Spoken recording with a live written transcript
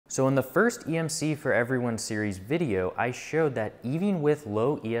So in the first EMC For Everyone Series video, I showed that even with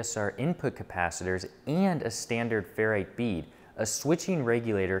low ESR input capacitors and a standard ferrite bead, a switching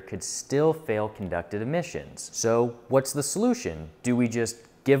regulator could still fail conducted emissions. So what's the solution? Do we just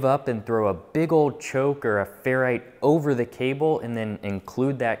give up and throw a big old choke or a ferrite over the cable and then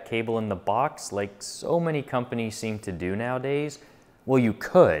include that cable in the box like so many companies seem to do nowadays? Well, you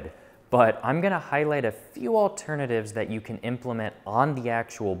could. But I'm going to highlight a few alternatives that you can implement on the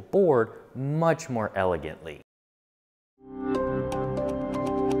actual board much more elegantly.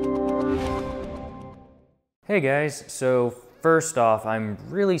 Hey guys, so first off, I'm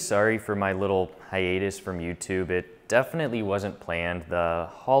really sorry for my little hiatus from YouTube. It definitely wasn't planned. The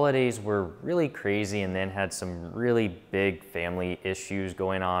holidays were really crazy and then had some really big family issues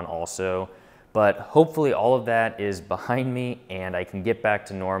going on also. But hopefully all of that is behind me and I can get back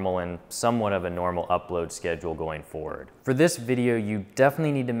to normal and somewhat of a normal upload schedule going forward. For this video, you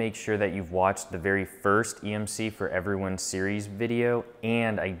definitely need to make sure that you've watched the very first EMC For Everyone series video,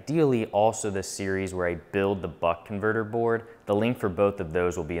 and ideally also the series where I build the buck converter board. The link for both of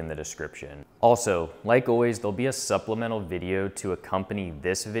those will be in the description. Also, like always, there'll be a supplemental video to accompany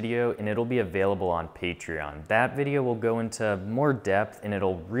this video and it'll be available on Patreon. That video will go into more depth and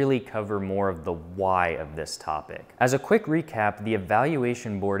it'll really cover more of the why of this topic. As a quick recap, the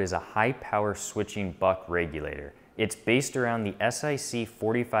evaluation board is a high power switching buck regulator. It's based around the SIC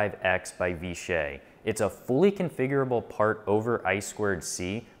 45X by Vishay. It's a fully configurable part over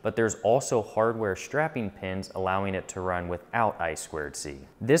I²C, but there's also hardware strapping pins allowing it to run without I²C.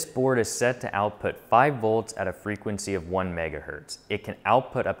 This board is set to output 5 volts at a frequency of 1 megahertz. It can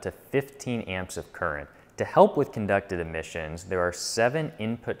output up to 15 amps of current. To help with conducted emissions, there are 7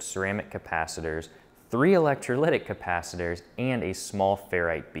 input ceramic capacitors, 3 electrolytic capacitors, and a small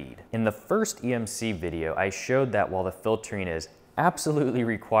ferrite bead. In the first EMC video, I showed that while the filtering is absolutely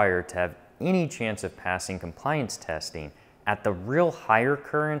required to have any chance of passing compliance testing, at the real higher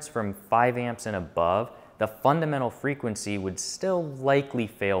currents from 5 amps and above, the fundamental frequency would still likely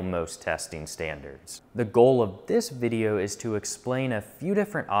fail most testing standards. The goal of this video is to explain a few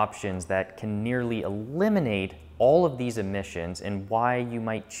different options that can nearly eliminate all of these emissions and why you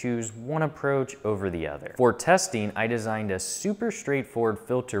might choose one approach over the other. For testing, I designed a super straightforward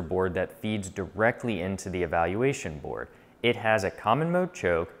filter board that feeds directly into the evaluation board. It has a common mode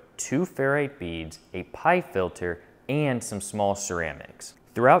choke, 2 ferrite beads, a pi filter, and some small ceramics.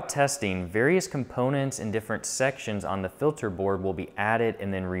 Throughout testing, various components and different sections on the filter board will be added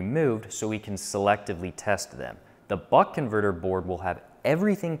and then removed so we can selectively test them. The buck converter board will have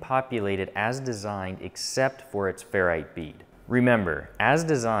everything populated as designed except for its ferrite bead. Remember, as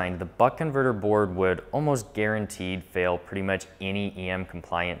designed, the buck converter board would almost guaranteed fail pretty much any EM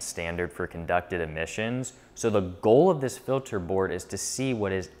compliant standard for conducted emissions, so the goal of this filter board is to see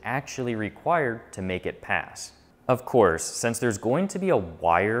what is actually required to make it pass. Of course, since there's going to be a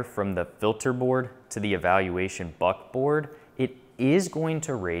wire from the filter board to the evaluation buck board, it is going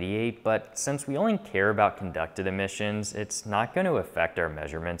to radiate, but since we only care about conducted emissions, it's not going to affect our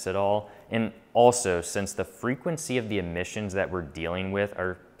measurements at all. And also, since the frequency of the emissions that we're dealing with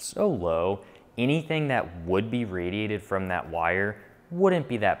are so low, anything that would be radiated from that wire wouldn't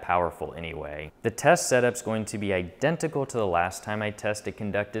be that powerful anyway. The test setup's going to be identical to the last time I tested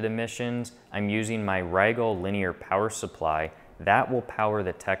conducted emissions. I'm using my Rigol linear power supply. That will power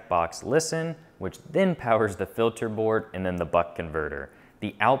the TechBox Listen, which then powers the filter board and then the buck converter.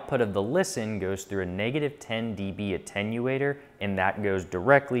 The output of the Listen goes through a -10 dB attenuator, and that goes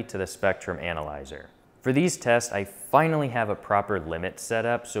directly to the spectrum analyzer. For these tests, I finally have a proper limit set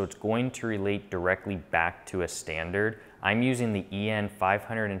up, so it's going to relate directly back to a standard. I'm using the EN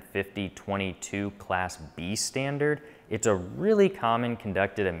 55022 Class B standard. It's a really common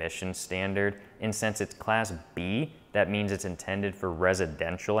conducted emission standard, and since it's Class B, that means it's intended for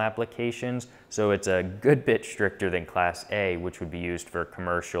residential applications, so it's a good bit stricter than Class A, which would be used for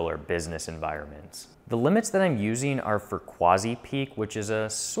commercial or business environments. The limits that I'm using are for quasi-peak, which is a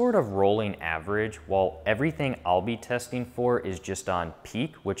sort of rolling average, while everything I'll be testing for is just on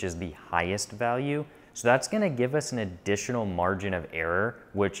peak, which is the highest value. So that's going to give us an additional margin of error,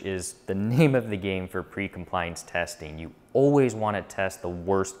 which is the name of the game for pre-compliance testing. You always want to test the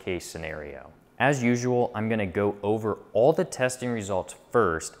worst case scenario. As usual, I'm going to go over all the testing results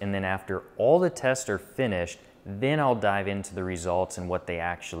first, and then after all the tests are finished, then I'll dive into the results and what they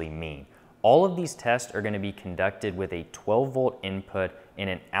actually mean. All of these tests are going to be conducted with a 12 volt input and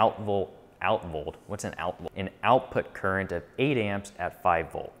an output current of 8 amps at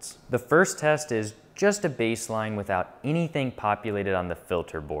 5 volts. The first test is just a baseline without anything populated on the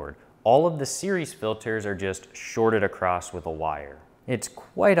filter board. All of the series filters are just shorted across with a wire. It's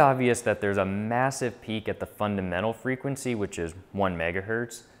quite obvious that there's a massive peak at the fundamental frequency, which is 1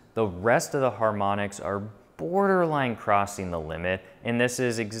 megahertz. The rest of the harmonics are borderline crossing the limit, and this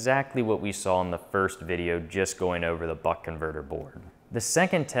is exactly what we saw in the first video just going over the buck converter board. The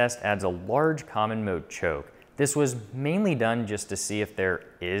second test adds a large common mode choke. This was mainly done just to see if there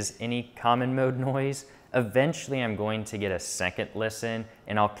is any common mode noise. Eventually I'm going to get a second listen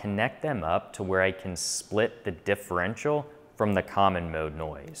and I'll connect them up to where I can split the differential from the common mode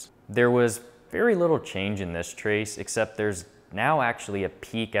noise. There was very little change in this trace, except there's now actually a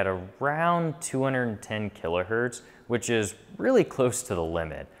peak at around 210 kilohertz, which is really close to the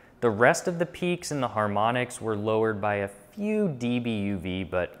limit. The rest of the peaks in the harmonics were lowered by a few dBUV,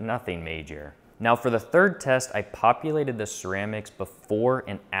 but nothing major. Now for the third test, I populated the ceramics before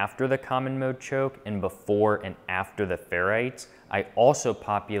and after the common mode choke and before and after the ferrites. I also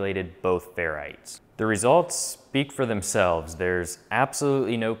populated both ferrites. The results speak for themselves. There's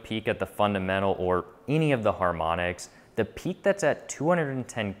absolutely no peak at the fundamental or any of the harmonics. The peak that's at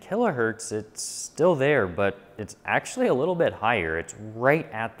 210 kilohertz, it's still there, but it's actually a little bit higher. It's right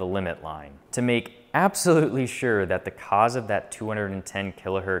at the limit line. To make absolutely sure that the cause of that 210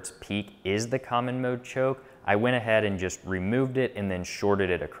 kilohertz peak is the common mode choke, I went ahead and just removed it and then shorted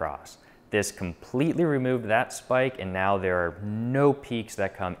it across. This completely removed that spike, and now there are no peaks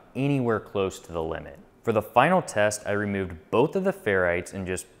that come anywhere close to the limit. For the final test, I removed both of the ferrites and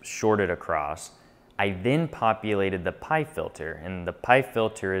just shorted across. I then populated the pi filter, and the pi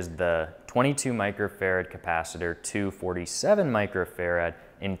filter is the 22 microfarad capacitor, 247 microfarad,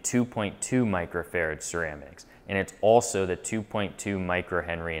 and 2.2 microfarad ceramics. And it's also the 2.2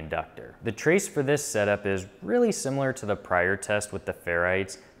 microhenry inductor. The trace for this setup is really similar to the prior test with the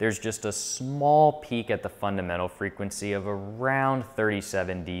ferrites. There's just a small peak at the fundamental frequency of around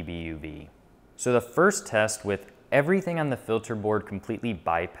 37 dBUV. So the first test, with everything on the filter board completely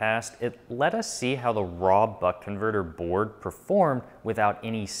bypassed, it let us see how the raw buck converter board performed without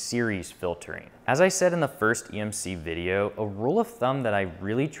any series filtering. As I said in the first EMC video, a rule of thumb that I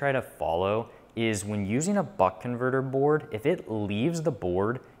really try to follow is when using a buck converter board, if it leaves the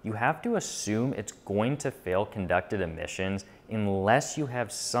board, you have to assume it's going to fail conducted emissions unless you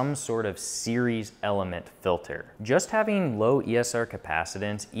have some sort of series element filter. Just having low ESR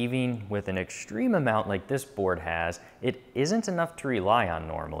capacitance, even with an extreme amount like this board has, it isn't enough to rely on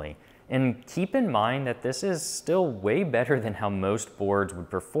normally. And keep in mind that this is still way better than how most boards would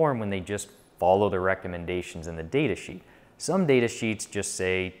perform when they just follow the recommendations in the datasheet. Some datasheets just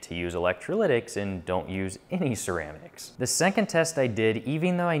say to use electrolytics and don't use any ceramics. The second test I did,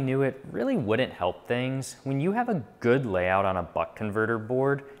 even though I knew it really wouldn't help things, when you have a good layout on a buck converter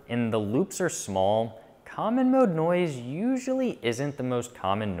board and the loops are small, common mode noise usually isn't the most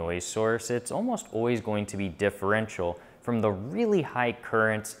common noise source. It's almost always going to be differential from the really high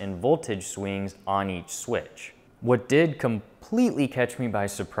currents and voltage swings on each switch. What did completely catch me by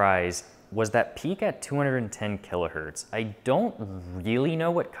surprise was that peak at 210 kilohertz. I don't really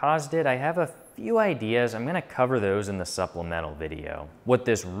know what caused it. I have a few ideas. I'm gonna cover those in the supplemental video. What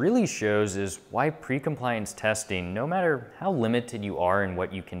this really shows is why pre-compliance testing, no matter how limited you are in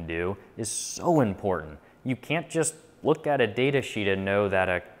what you can do, is so important. You can't just look at a data sheet and know that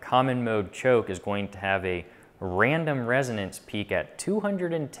a common mode choke is going to have a random resonance peak at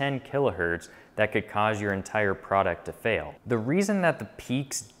 210 kilohertz that could cause your entire product to fail. The reason that the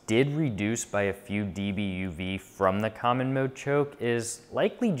peaks did reduce by a few dBUV from the common mode choke is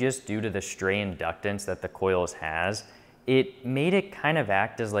likely just due to the stray inductance that the coils has. It made it kind of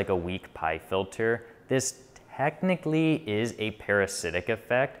act as like a weak pi filter. This technically is a parasitic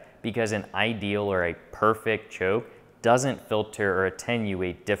effect because an ideal or a perfect choke doesn't filter or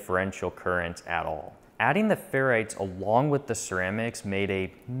attenuate differential currents at all. Adding the ferrites along with the ceramics made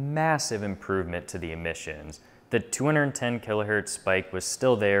a massive improvement to the emissions. The 210 kilohertz spike was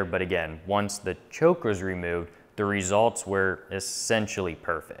still there, but again, once the choke was removed, the results were essentially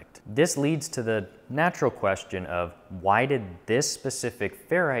perfect. This leads to the natural question of why did this specific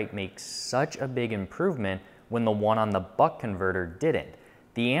ferrite make such a big improvement when the one on the buck converter didn't?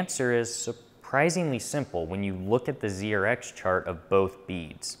 The answer is surprisingly simple when you look at the ZRX chart of both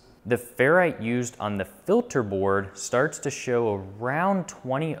beads. The ferrite used on the filter board starts to show around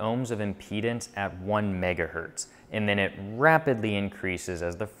 20 ohms of impedance at 1 megahertz, and then it rapidly increases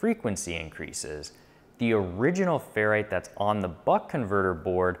as the frequency increases. The original ferrite that's on the buck converter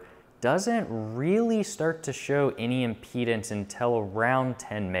board doesn't really start to show any impedance until around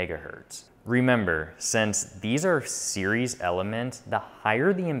 10 megahertz. Remember, since these are series elements, the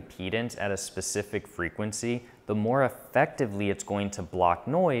higher the impedance at a specific frequency, the more effectively it's going to block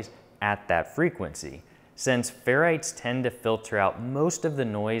noise at that frequency. Since ferrites tend to filter out most of the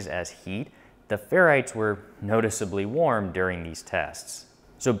noise as heat, the ferrites were noticeably warm during these tests.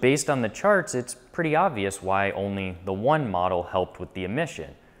 So based on the charts, it's pretty obvious why only the one model helped with the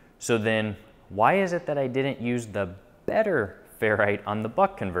emission. So then, why is it that I didn't use the better ferrite on the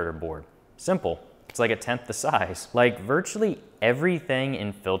buck converter board? Simple. It's like 1/10 the size. Like virtually everything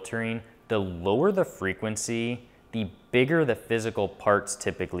in filtering, the lower the frequency, the bigger the physical parts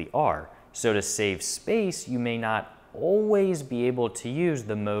typically are. So to save space, you may not always be able to use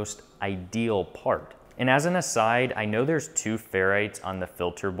the most ideal part. And as an aside, I know there's 2 ferrites on the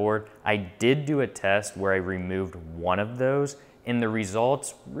filter board. I did do a test where I removed one of those, and the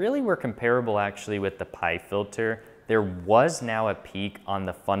results really were comparable actually with the pi filter. There was now a peak on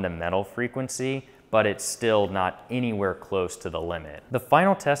the fundamental frequency, but it's still not anywhere close to the limit. The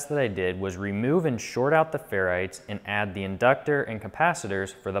final test that I did was remove and short out the ferrites and add the inductor and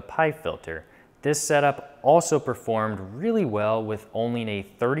capacitors for the pi filter. This setup also performed really well with only a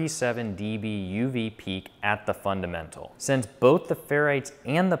 37 dB UV peak at the fundamental. Since both the ferrites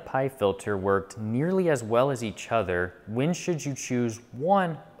and the pi filter worked nearly as well as each other, when should you choose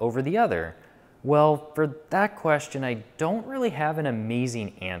one over the other? Well, for that question, I don't really have an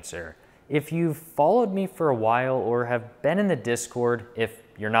amazing answer. If you've followed me for a while or have been in the Discord, if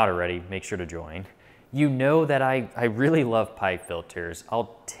you're not already, make sure to join. You know that I really love pi filters.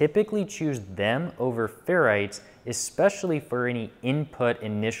 I'll typically choose them over ferrites, especially for any input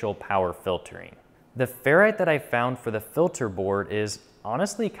initial power filtering. The ferrite that I found for the filter board is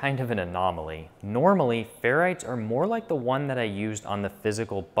honestly kind of an anomaly. Normally, ferrites are more like the one that I used on the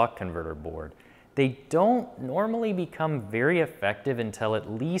physical buck converter board. They don't normally become very effective until at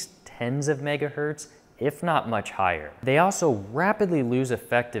least tens of megahertz, if not much higher. They also rapidly lose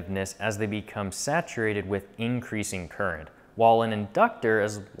effectiveness as they become saturated with increasing current. While an inductor,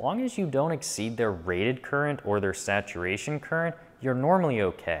 as long as you don't exceed their rated current or their saturation current, you're normally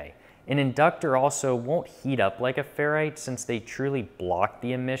okay. An inductor also won't heat up like a ferrite since they truly block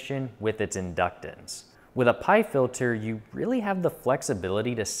the emission with its inductance. With a pi filter, you really have the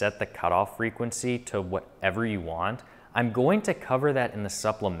flexibility to set the cutoff frequency to whatever you want. I'm going to cover that in the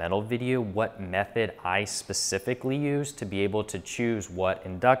supplemental video, what method I specifically use to be able to choose what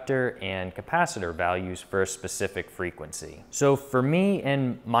inductor and capacitor values for a specific frequency. So for me,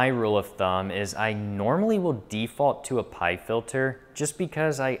 and my rule of thumb is I normally will default to a pi filter just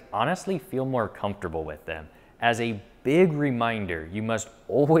because I honestly feel more comfortable with them. As a big reminder, you must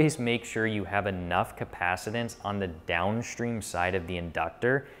always make sure you have enough capacitance on the downstream side of the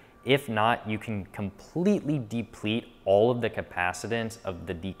inductor. If not, you can completely deplete all of the capacitance of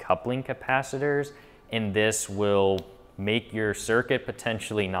the decoupling capacitors, and this will make your circuit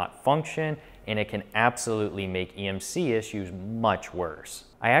potentially not function, and it can absolutely make EMC issues much worse.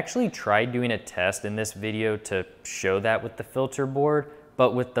 I actually tried doing a test in this video to show that with the filter board,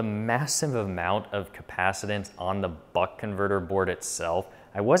 but with the massive amount of capacitance on the buck converter board itself,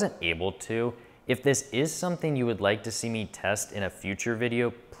 I wasn't able to. If this is something you would like to see me test in a future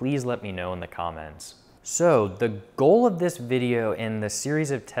video, please let me know in the comments. So the goal of this video and the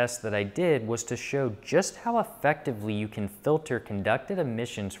series of tests that I did was to show just how effectively you can filter conducted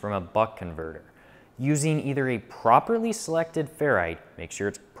emissions from a buck converter. Using either a properly selected ferrite, make sure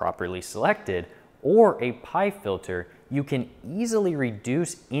it's properly selected, or a pi filter, you can easily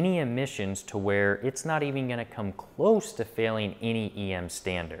reduce any emissions to where it's not even going to come close to failing any EM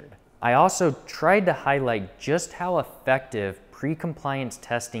standard. I also tried to highlight just how effective pre-compliance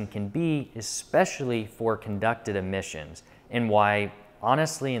testing can be, especially for conducted emissions, and why,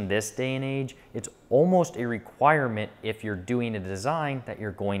 honestly, in this day and age, it's almost a requirement if you're doing a design that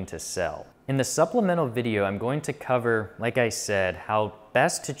you're going to sell. In the supplemental video, I'm going to cover, like I said, how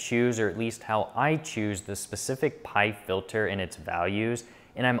best to choose, or at least how I choose, the specific pi filter and its values,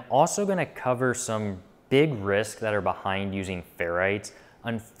 and I'm also going to cover some big risks that are behind using ferrites.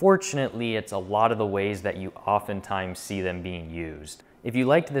 Unfortunately, it's a lot of the ways that you oftentimes see them being used. If you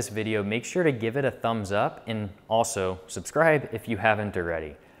liked this video, make sure to give it a thumbs up and also subscribe if you haven't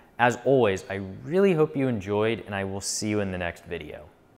already. As always, I really hope you enjoyed, and I will see you in the next video.